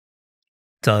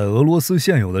在俄罗斯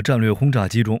现有的战略轰炸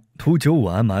机中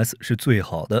，Tu-95MS 是最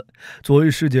好的。作为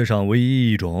世界上唯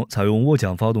一一种采用涡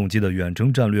桨发动机的远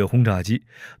程战略轰炸机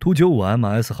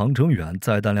，Tu-95MS 航程远、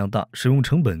载弹量大、使用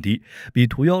成本低，比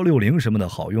图-160什么的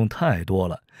好用太多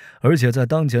了。而且在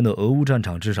当前的俄乌战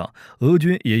场之上，俄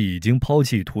军也已经抛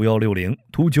弃图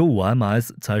-160，Tu-95MS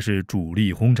才是主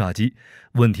力轰炸机。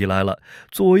问题来了，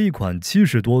作为一款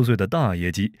70多岁的大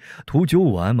爷机，图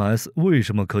-95MS 为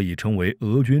什么可以成为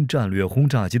俄军战略轰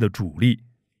炸机的主力？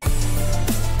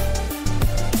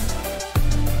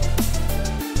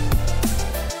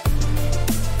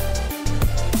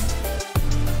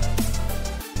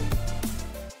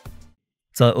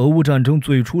在俄乌战争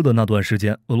最初的那段时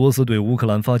间，俄罗斯对乌克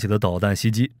兰发起的导弹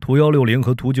袭击，图-160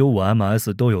和图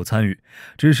-95MS 都有参与。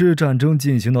只是战争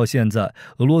进行到现在，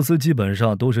俄罗斯基本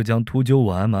上都是将图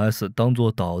-95MS 当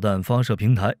作导弹发射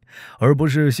平台，而不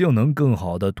是性能更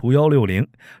好的图-160。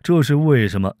这是为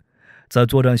什么？在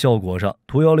作战效果上，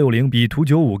图-160比图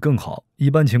-95更好。一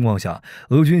般情况下，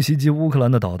俄军袭击乌克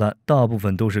兰的导弹大部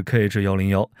分都是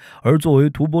Kh-101，而作为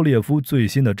图波列夫最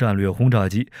新的战略轰炸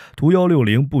机，图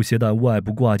-160不携带外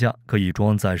部挂架，可以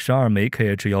装载12枚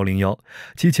Kh-101，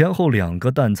其前后2个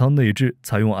弹舱内置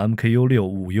采用 MKU-6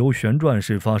 5U 旋转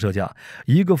式发射架，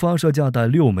一个发射架带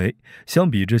6枚。相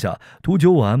比之下，图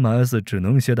-95MS 只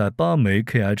能携带8枚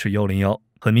Kh-101。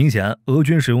很明显，俄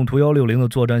军使用图-160的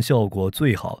作战效果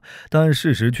最好，但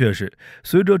事实却是，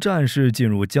随着战事进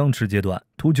入僵持阶段，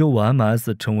图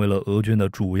-95MS 成为了俄军的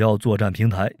主要作战平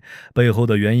台。背后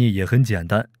的原因也很简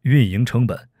单，运营成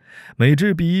本。每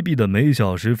支 B-1B 的每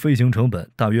小时飞行成本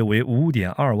大约为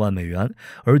5.2万美元，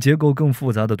而结构更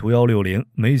复杂的图-160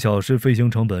每小时飞行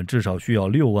成本至少需要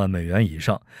6万美元以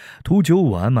上。图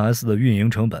-95MS 的运营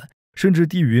成本甚至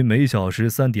低于每小时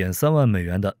3.3万美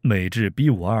元的美制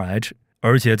B-52H。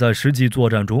而且在实际作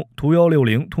战中，图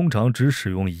-160通常只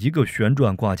使用一个旋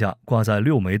转挂架挂载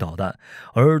6枚导弹，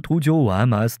而图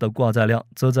-95MS 的挂载量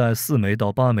则在4枚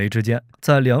到8枚之间。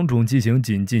在2种机型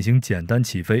仅进行简单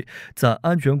起飞，在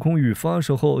安全空域发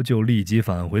射后就立即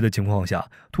返回的情况下，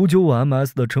图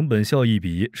-95MS 的成本效益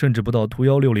比甚至不到图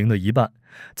-160的一半。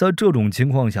在这种情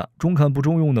况下，中看不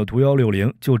中用的图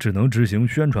-160就只能执行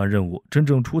宣传任务，真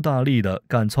正出大力的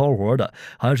干糙活的，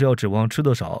还是要指望吃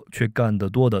得少却干得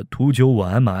多的图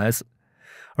-95MS。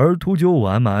而图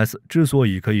-95MS 之所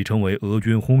以可以成为俄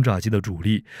军轰炸机的主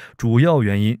力，主要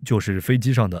原因就是飞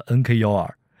机上的 Kh-102。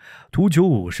图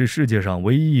-95是世界上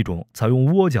唯一一种采用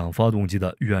涡桨发动机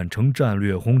的远程战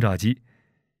略轰炸机。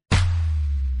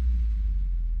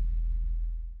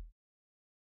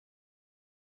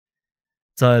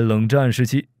在冷战时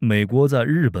期，美国在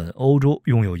日本、欧洲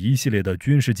拥有一系列的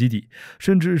军事基地，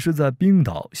甚至是在冰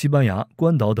岛、西班牙、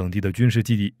关岛等地的军事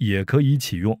基地也可以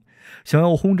启用。想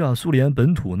要轰炸苏联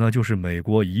本土，那就是美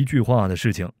国一句话的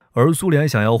事情。而苏联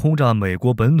想要轰炸美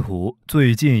国本土，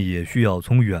最近也需要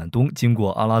从远东经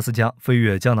过阿拉斯加飞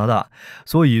越加拿大，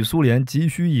所以苏联急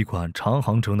需一款长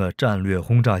航程的战略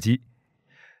轰炸机。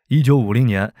1950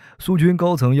年，苏军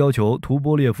高层要求图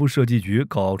波列夫设计局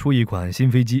搞出一款新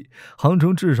飞机，航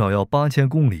程至少要8000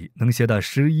公里，能携带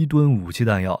11吨武器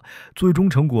弹药。最终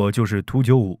成果就是图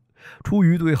-95。出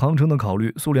于对航程的考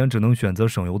虑，苏联只能选择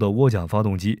省油的涡桨发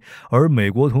动机，而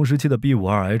美国同时期的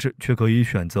B-52H 却可以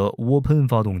选择涡喷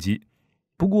发动机。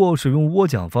不过，使用涡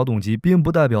桨发动机并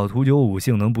不代表图-95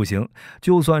性能不行。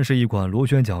就算是一款螺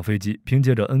旋桨飞机，凭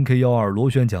借着 Kh-102螺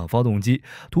旋桨发动机，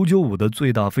图-95的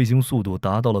最大飞行速度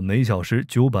达到了每小时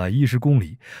910公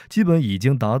里，基本已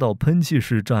经达到喷气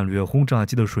式战略轰炸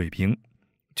机的水平。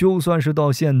就算是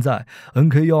到现在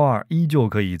 ，Kh-102依旧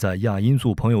可以在亚音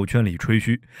速朋友圈里吹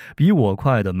嘘：“比我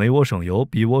快的没我省油，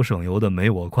比我省油的没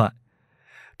我快。”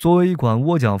作为一款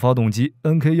涡桨发动机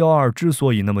 ，Kh-102之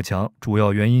所以那么强，主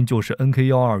要原因就是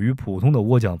Kh-102与普通的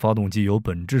涡桨发动机有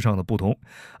本质上的不同。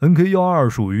Kh-102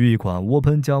属于一款涡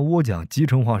喷加涡桨集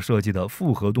成化设计的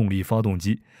复合动力发动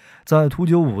机。在图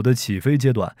-95的起飞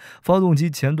阶段，发动机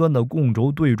前端的共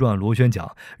轴对转螺旋桨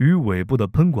与尾部的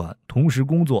喷管同时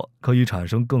工作，可以产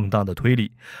生更大的推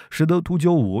力，使得图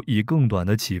-95以更短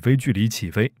的起飞距离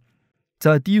起飞。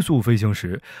在低速飞行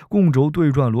时，共轴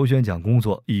对转螺旋桨工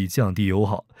作以降低油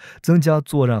耗，增加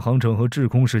作战航程和滞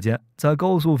空时间。在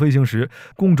高速飞行时，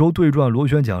共轴对转螺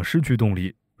旋桨失去动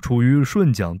力，处于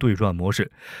顺桨对转模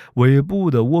式，尾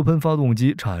部的涡喷发动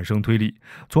机产生推力，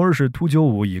从而使图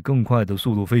-95以更快的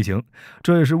速度飞行。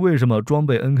这也是为什么装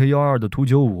备 Kh-102的图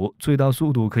-95最大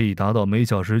速度可以达到每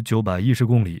小时910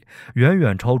公里，远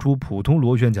远超出普通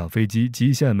螺旋桨飞机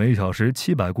极限每小时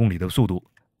700公里的速度。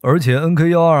而且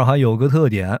NK-12还有个特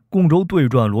点，共轴对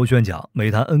转螺旋桨，每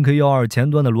台 NK-12前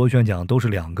端的螺旋桨都是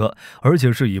2个，而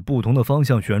且是以不同的方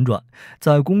向旋转。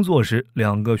在工作时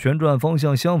，2个旋转方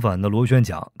向相反的螺旋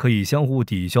桨可以相互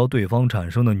抵消对方产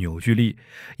生的扭矩力。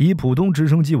以普通直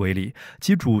升机为例，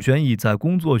其主旋翼在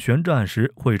工作旋转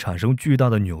时会产生巨大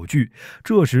的扭矩，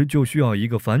这时就需要一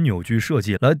个反扭矩设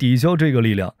计来抵消这个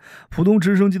力量。普通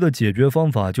直升机的解决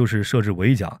方法就是设置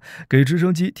尾桨，给直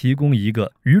升机提供一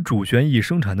个与主旋翼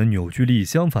生产的扭矩力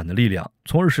相反的力量，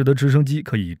从而使得直升机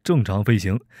可以正常飞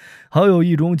行。还有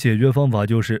一种解决方法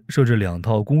就是设置2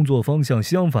套工作方向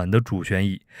相反的主旋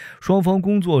翼，双方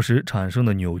工作时产生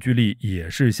的扭矩力也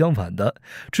是相反的，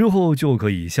之后就可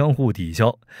以相互抵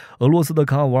消。俄罗斯的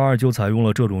Kh-101就采用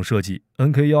了这种设计，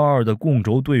 NK-12的共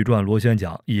轴对转螺旋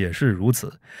桨也是如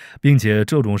此，并且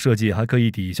这种设计还可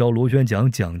以抵消螺旋桨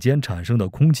桨间产生的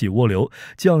空气涡流，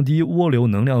降低涡流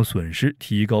能量损失，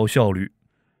提高效率。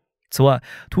此外，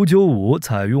图95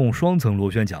采用双层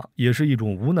螺旋桨也是一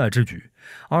种无奈之举。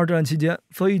二战期间，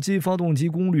飞机发动机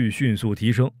功率迅速提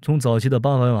升，从早期的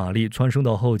800马力蹿升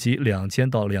到后期2000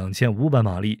到2500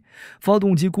马力。发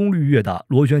动机功率越大，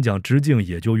螺旋桨直径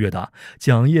也就越大，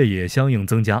桨叶也相应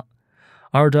增加。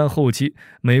二战后期，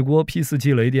美国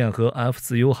P-47雷电和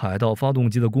F-4U 海盗发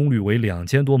动机的功率为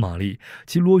2000多马力，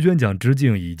其螺旋桨直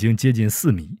径已经接近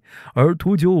4米，而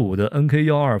图95的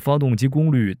NK-12发动机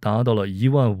功率达到了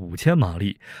15000马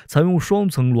力，采用双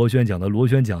层螺旋桨的螺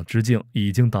旋桨直径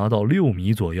已经达到6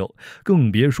米左右，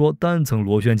更别说单层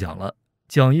螺旋桨了。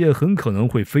桨叶很可能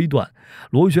会飞断，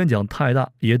螺旋桨太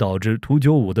大也导致图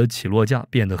95的起落架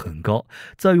变得很高，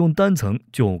再用单层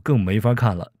就更没法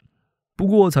看了。不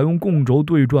过，采用共轴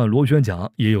对转螺旋桨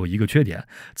也有一个缺点，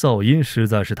噪音实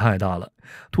在是太大了。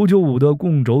图95的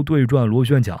共轴对转螺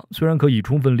旋桨虽然可以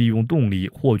充分利用动力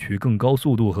获取更高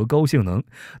速度和高性能，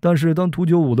但是当图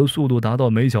95的速度达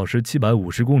到每小时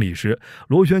750公里时，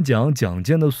螺旋桨桨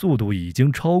间的速度已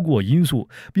经超过音速，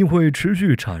并会持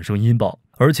续产生音爆。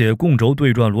而且共轴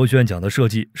对转螺旋桨的设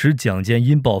计使桨间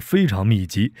音爆非常密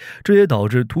集，这也导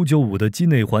致图95的机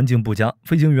内环境不佳，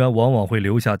飞行员往往会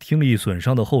留下听力损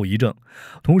伤的后遗症。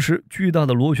同时，巨大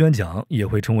的螺旋桨也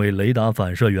会成为雷达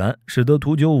反射源，使得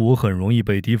图95很容易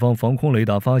被敌方防空雷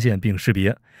达发现并识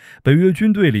别。北约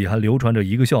军队里还流传着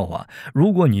一个笑话，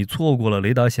如果你错过了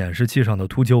雷达显示器上的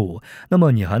图95，那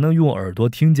么你还能用耳朵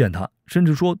听见它。甚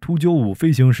至说图95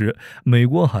飞行时，美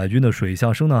国海军的水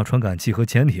下声呐传感器和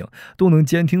潜艇都能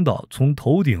监听到从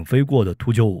头顶飞过的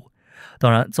图95。当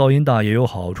然，噪音大也有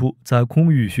好处，在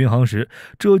空域巡航时，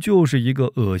这就是一个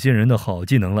恶心人的好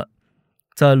技能了。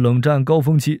在冷战高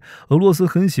峰期，俄罗斯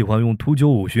很喜欢用图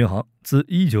95巡航。自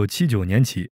1979年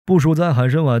起，部署在海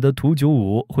参崴的图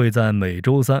95会在每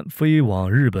周3飞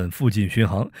往日本附近巡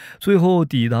航，最后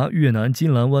抵达越南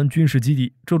金兰湾军事基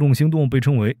地。这种行动被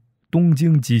称为东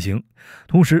京机行。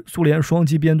同时，苏联双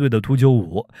机编队的图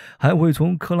95还会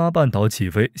从克拉半岛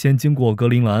起飞，先经过格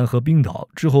陵兰和冰岛，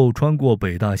之后穿过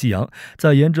北大西洋，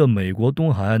再沿着美国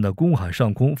东海岸的公海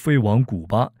上空飞往古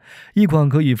巴。一款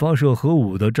可以发射核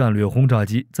武的战略轰炸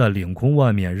机在领空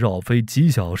外面绕飞几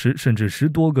小时甚至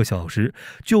10多个小时，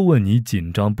就问你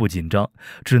紧张不紧张，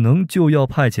只能就要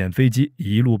派遣飞机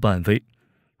一路伴飞。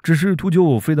只是图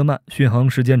95飞得慢，巡航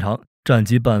时间长，战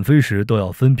机伴飞时都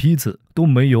要分批次，都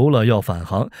没油了要返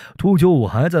航，图95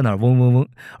还在那儿嗡嗡嗡，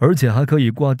而且还可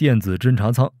以挂电子侦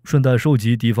察舱，顺带收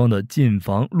集敌方的近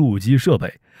防陆基设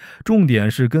备。重点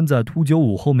是跟在图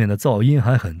95后面的噪音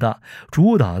还很大，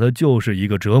主打的就是一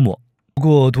个折磨。不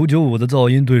过图95的噪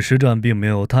音对实战并没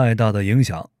有太大的影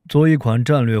响。作为一款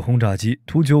战略轰炸机，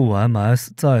图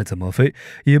95MS 再怎么飞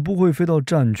也不会飞到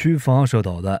战区发射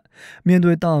导弹。面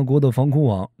对大国的防空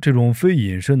网，这种非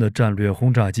隐身的战略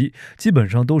轰炸机基本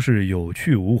上都是有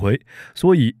去无回，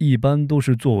所以一般都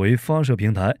是作为发射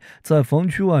平台，在防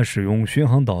区外使用巡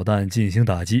航导弹进行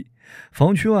打击。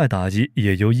防区外打击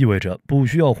也就意味着不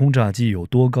需要轰炸机有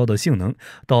多高的性能，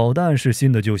导弹是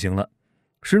新的就行了。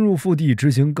深入腹地执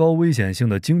行高危险性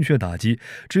的精确打击，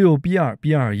只有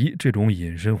B-2、B-51 这种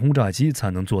隐身轰炸机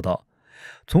才能做到。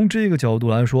从这个角度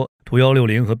来说，图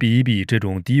160和 B-1B 这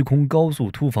种低空高速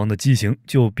突防的机型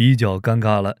就比较尴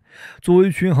尬了。作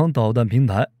为巡航导弹平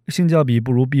台，性价比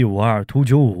不如 B-52、图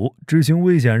95，执行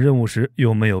危险任务时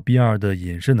又没有 B-2的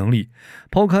隐身能力。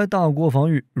抛开大国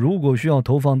防御，如果需要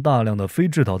投放大量的非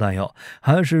制导弹药，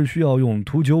还是需要用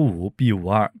图95、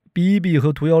B-52。B-1B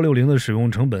和图160的使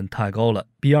用成本太高了，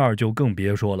 B-2就更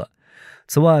别说了。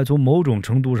此外，从某种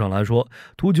程度上来说，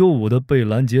图95的被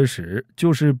拦截史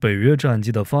就是北约战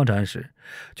机的发展史。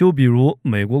就比如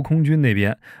美国空军那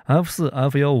边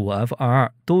F4、F15、F22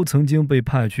 都曾经被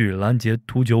派去拦截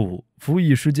图95，服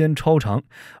役时间超长，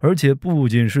而且不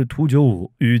仅是图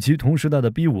95，与其同时代的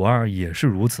B-52 也是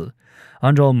如此。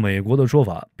按照美国的说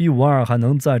法， B-52 还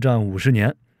能再战50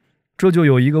年。这就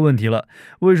有一个问题了，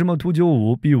为什么图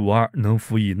95、B-52 能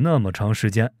服役那么长时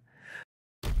间？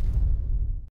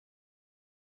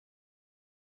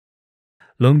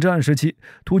冷战时期，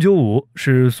图95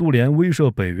是苏联威慑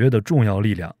北约的重要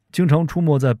力量，经常出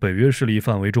没在北约势力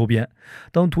范围周边。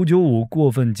当图95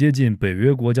过分接近北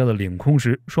约国家的领空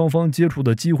时，双方接触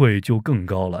的机会就更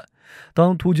高了。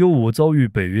当图95遭遇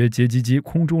北约截击机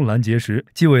空中拦截时，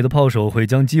机尾的炮手会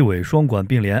将机尾双管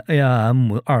并联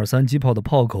AIM-23 机炮的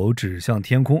炮口指向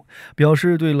天空，表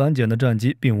示对拦截的战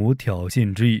机并无挑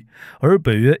衅之意。而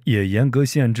北约也严格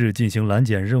限制进行拦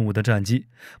截任务的战机，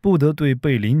不得对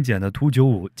被临检的图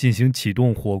95进行启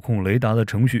动火控雷达的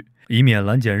程序，以免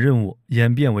拦截任务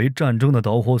演变为战争的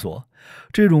导火索。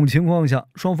这种情况下，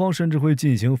双方甚至会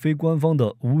进行非官方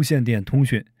的无线电通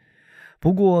讯。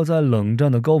不过，在冷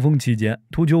战的高峰期间，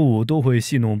图95都会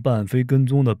戏弄半飞跟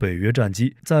踪的北约战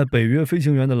机。在北约飞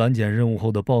行员的拦截任务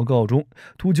后的报告中，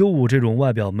图95这种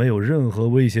外表没有任何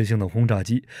威胁性的轰炸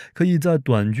机，可以在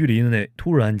短距离内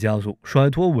突然加速，甩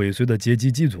脱尾随的截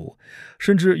击机组，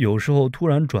甚至有时候突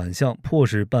然转向，迫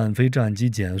使半飞战机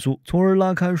减速，从而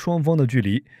拉开双方的距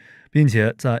离。并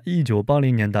且在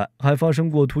1980年代还发生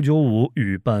过图95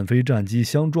与半飞战机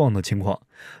相撞的情况。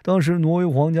当时挪威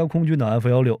皇家空军的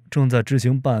F-16正在执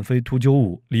行半飞图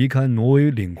95离开挪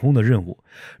威领空的任务，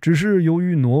只是由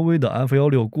于挪威的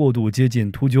F-16过度接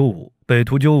近图95，被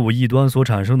图95翼端所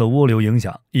产生的涡流影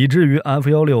响，以至于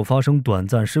F-16发生短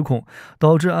暂失控，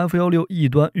导致 F-16翼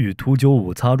端与图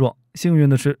95擦撞。幸运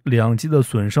的是，两机的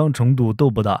损伤程度都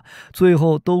不大，最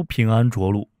后都平安着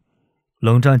陆。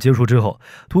冷战结束之后，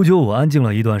图95安静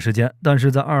了一段时间，但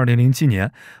是在2007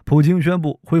年，普京宣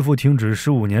布恢复停止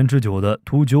15年之久的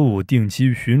图95定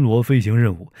期巡逻飞行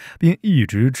任务，并一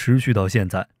直持续到现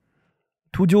在。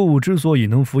图95之所以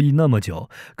能服役那么久，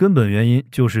根本原因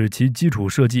就是其基础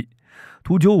设计。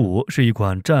图95是一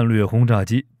款战略轰炸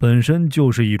机，本身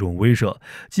就是一种威慑，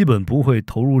基本不会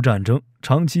投入战争，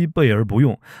长期备而不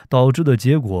用，导致的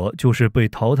结果就是被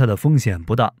淘汰的风险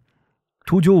不大。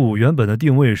图95原本的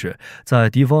定位是在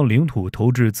敌方领土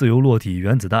投掷自由落体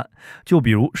原子弹，就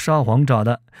比如沙皇炸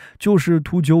弹，就是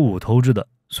图95投掷的。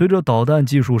随着导弹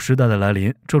技术时代的来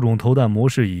临，这种投弹模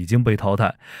式已经被淘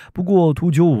汰。不过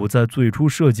图95在最初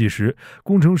设计时，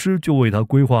工程师就为它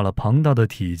规划了庞大的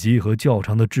体积和较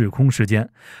长的滞空时间，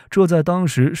这在当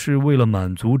时是为了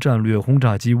满足战略轰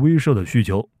炸机威慑的需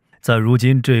求。在如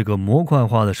今这个模块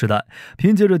化的时代，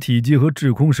凭借着体积和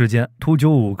滞空时间，图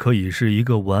95可以是一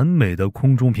个完美的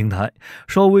空中平台，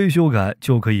稍微修改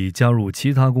就可以加入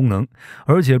其他功能，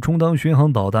而且充当巡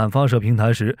航导弹发射平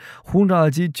台时，轰炸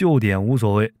机旧点无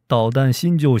所谓，导弹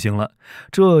新就行了。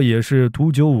这也是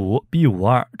图95、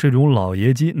B-52这种老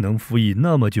爷机能服役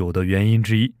那么久的原因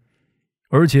之一。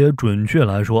而且准确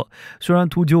来说，虽然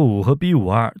图95和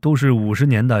B-52都是50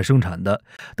年代生产的，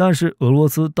但是俄罗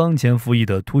斯当前服役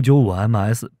的图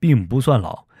95MS 并不算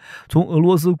老。从俄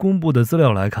罗斯公布的资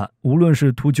料来看，无论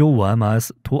是图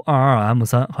95MS、图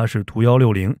22M3还是图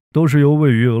160，都是由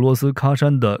位于俄罗斯喀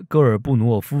山的戈尔布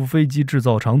诺夫飞机制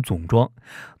造厂总装。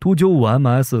图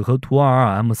95MS 和图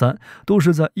22M3都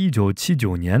是在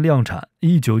1979年量产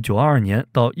，1992年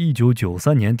到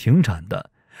1993年停产的。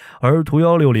而图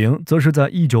160则是在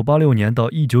1986年到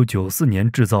1994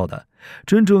年制造的，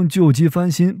真正旧机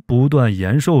翻新、不断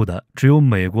延寿的只有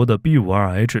美国的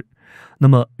B-52H。那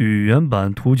么与原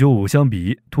版图95相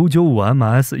比，图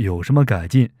95MS 有什么改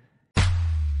进？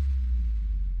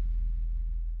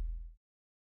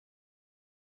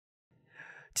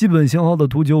基本型号的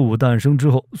图95诞生之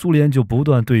后，苏联就不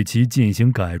断对其进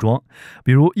行改装，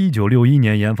比如1961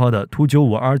年研发的图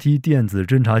95RT 电子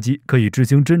侦察机可以执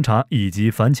行侦察以及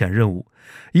反潜任务。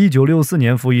1964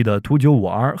年服役的图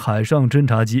95R 海上侦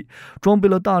察机装备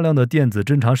了大量的电子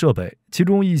侦察设备，其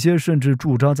中一些甚至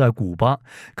驻扎在古巴，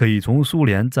可以从苏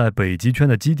联在北极圈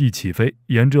的基地起飞，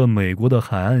沿着美国的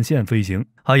海岸线飞行。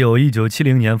还有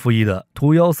1970年服役的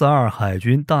图142海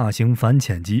军大型反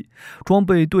潜机，装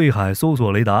备对海搜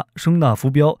索雷达、声纳浮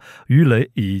标、鱼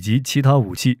雷以及其他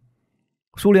武器。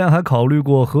苏联还考虑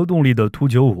过核动力的图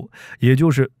95，也就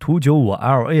是图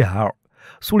95LAL。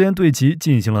苏联对其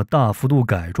进行了大幅度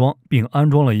改装，并安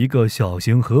装了一个小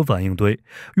型核反应堆，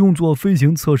用作飞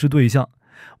行测试对象。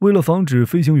为了防止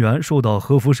飞行员受到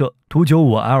核辐射，图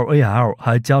95LAL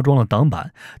还加装了挡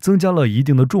板，增加了一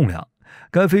定的重量。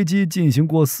该飞机进行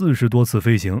过40多次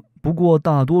飞行，不过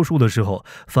大多数的时候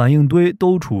反应堆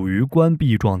都处于关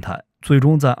闭状态。最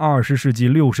终在20世纪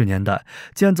60年代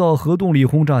建造核动力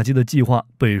轰炸机的计划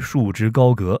被束之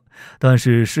高阁，但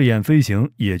是试验飞行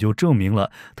也就证明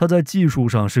了它在技术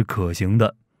上是可行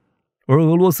的。而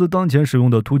俄罗斯当前使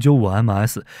用的图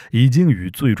95MS 已经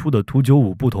与最初的图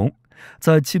95不同，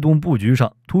在气动布局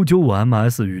上，图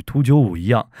95MS 与图95一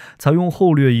样，采用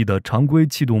后掠翼的常规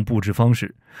气动布置方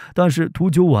式，但是图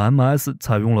95MS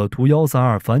采用了图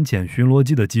132反潜巡逻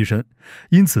机的机身，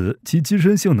因此其机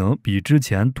身性能比之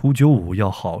前图95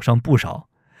要好上不少。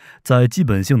在基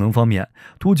本性能方面，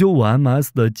图95MS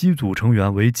的机组成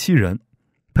员为7人，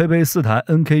配备4台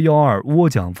Kh-101 涡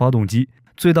桨发动机，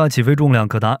最大起飞重量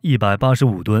可达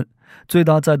185吨，最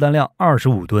大载弹量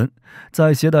25吨，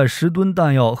在携带10吨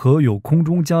弹药和有空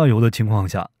中加油的情况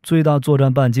下，最大作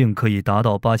战半径可以达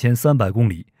到8300公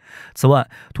里。此外，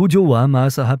图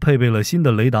95MS 还配备了新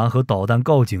的雷达和导弹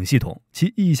告警系统，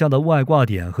其翼下的外挂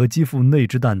点和机腹内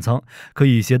置弹舱可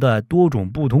以携带多种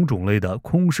不同种类的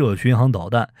空射巡航导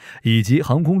弹以及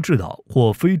航空制导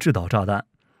或非制导炸弹，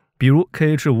比如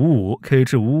Kh-55、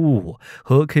Kh-555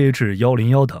和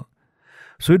Kh-101等。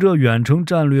随着远程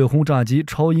战略轰炸机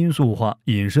超音速化、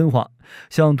隐身化，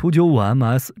像图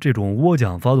95MS 这种涡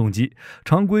桨发动机、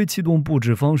常规气动布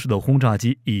置方式的轰炸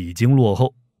机已经落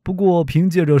后。不过，凭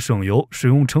借着省油、使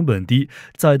用成本低、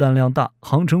载弹量大、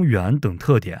航程远等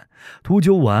特点，图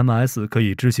95MS 可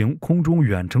以执行空中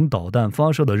远程导弹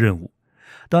发射的任务。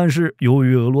但是，由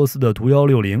于俄罗斯的图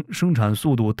160生产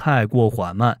速度太过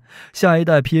缓慢，下一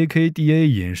代 PAK-DA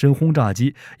隐身轰炸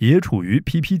机也处于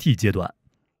PPT 阶段。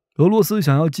俄罗斯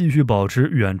想要继续保持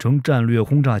远程战略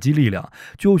轰炸机力量，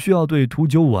就需要对图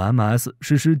95MS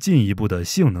实施进一步的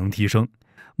性能提升。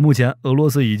目前，俄罗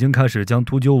斯已经开始将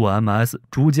图95MS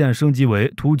逐渐升级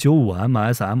为图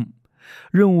95MSM，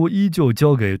 任务依旧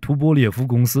交给图波列夫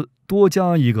公司，多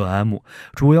加一个 M，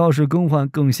 主要是更换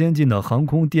更先进的航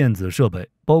空电子设备，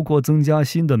包括增加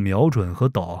新的瞄准和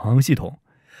导航系统。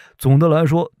总的来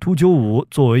说，图95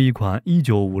作为一款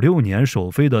1956年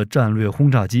首飞的战略轰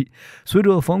炸机，随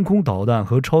着防空导弹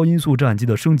和超音速战机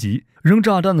的升级，扔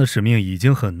炸弹的使命已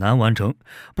经很难完成。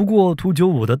不过，图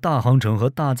95的大航程和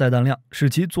大载弹量使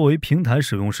其作为平台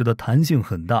使用时的弹性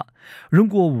很大，扔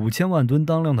过5000万吨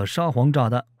当量的沙皇炸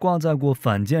弹，挂载过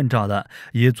反舰炸弹，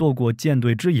也做过舰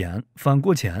队之眼、反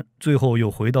过潜，最后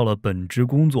又回到了本职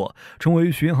工作，成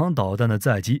为巡航导弹的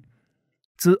载机。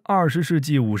自20世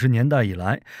纪50年代以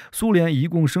来，苏联一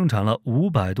共生产了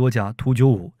500多架图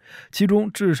95，其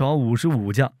中至少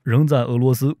55架仍在俄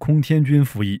罗斯空天军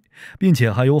服役，并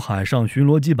且还有海上巡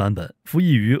逻机版本服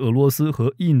役于俄罗斯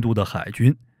和印度的海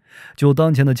军。就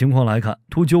当前的情况来看，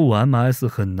图95MS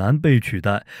很难被取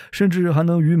代，甚至还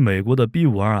能与美国的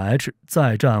B-52H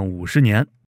再战50年。